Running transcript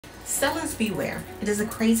Sellers beware. It is a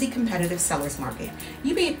crazy competitive seller's market.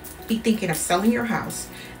 You may be thinking of selling your house,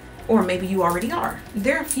 or maybe you already are.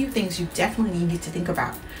 There are a few things you definitely need to think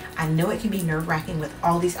about. I know it can be nerve-wracking with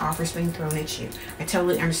all these offers being thrown at you. I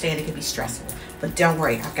totally understand it can be stressful, but don't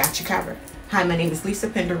worry, I've got you covered. Hi, my name is Lisa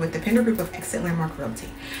Pinder with the Pinder Group of Exit Landmark Realty,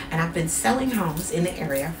 and I've been selling homes in the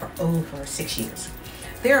area for over 6 years.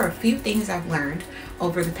 There are a few things I've learned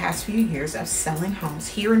over the past few years of selling homes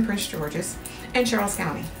here in Prince George's and Charles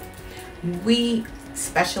County. We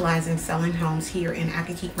specialize in selling homes here in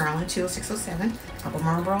Accokeek, Maryland, 20607, Upper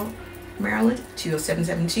Marlboro, Maryland,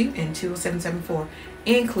 20772 and 20774,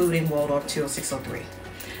 including Waldorf, 20603.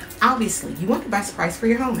 Obviously, you want the best price for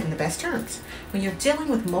your home and the best terms. When you're dealing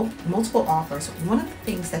with multiple offers, one of the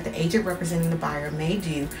things that the agent representing the buyer may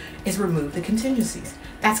do is remove the contingencies.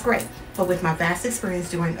 That's great, but with my vast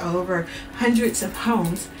experience doing over hundreds of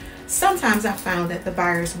homes, sometimes I've found that the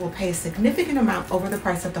buyers will pay a significant amount over the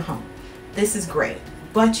price of the home. This is great,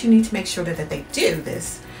 but you need to make sure that they do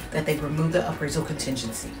this, that they remove the appraisal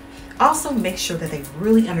contingency. Also, make sure that they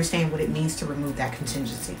really understand what it means to remove that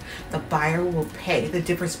contingency. The buyer will pay the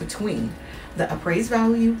difference between the appraised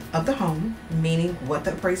value of the home, meaning what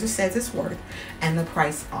the appraiser says it's worth, and the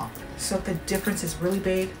price offered. So if the difference is really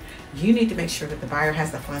big, you need to make sure that the buyer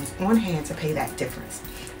has the funds on hand to pay that difference,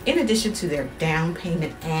 in addition to their down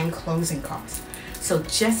payment and closing costs. So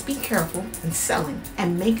just be careful in selling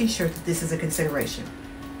and making sure that this is a consideration.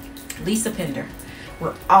 Lisa Pinder,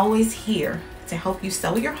 we're always here to help you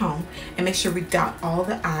sell your home and make sure we dot all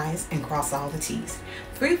the I's and cross all the T's.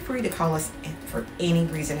 Feel free to call us for any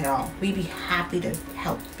reason at all. We'd be happy to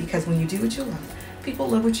help, because when you do what you love, people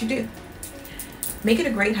love what you do. Make it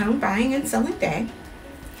a great home buying and selling day.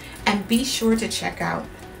 And be sure to check out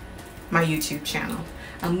my YouTube channel.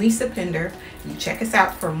 I'm Lisa Pinder. You check us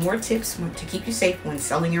out for more tips to keep you safe when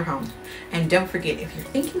selling your home. And don't forget, if you're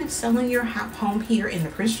thinking of selling your home here in the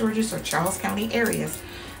Prince George's or Charles County areas,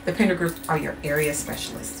 the Pinder Group are your area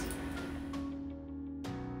specialists.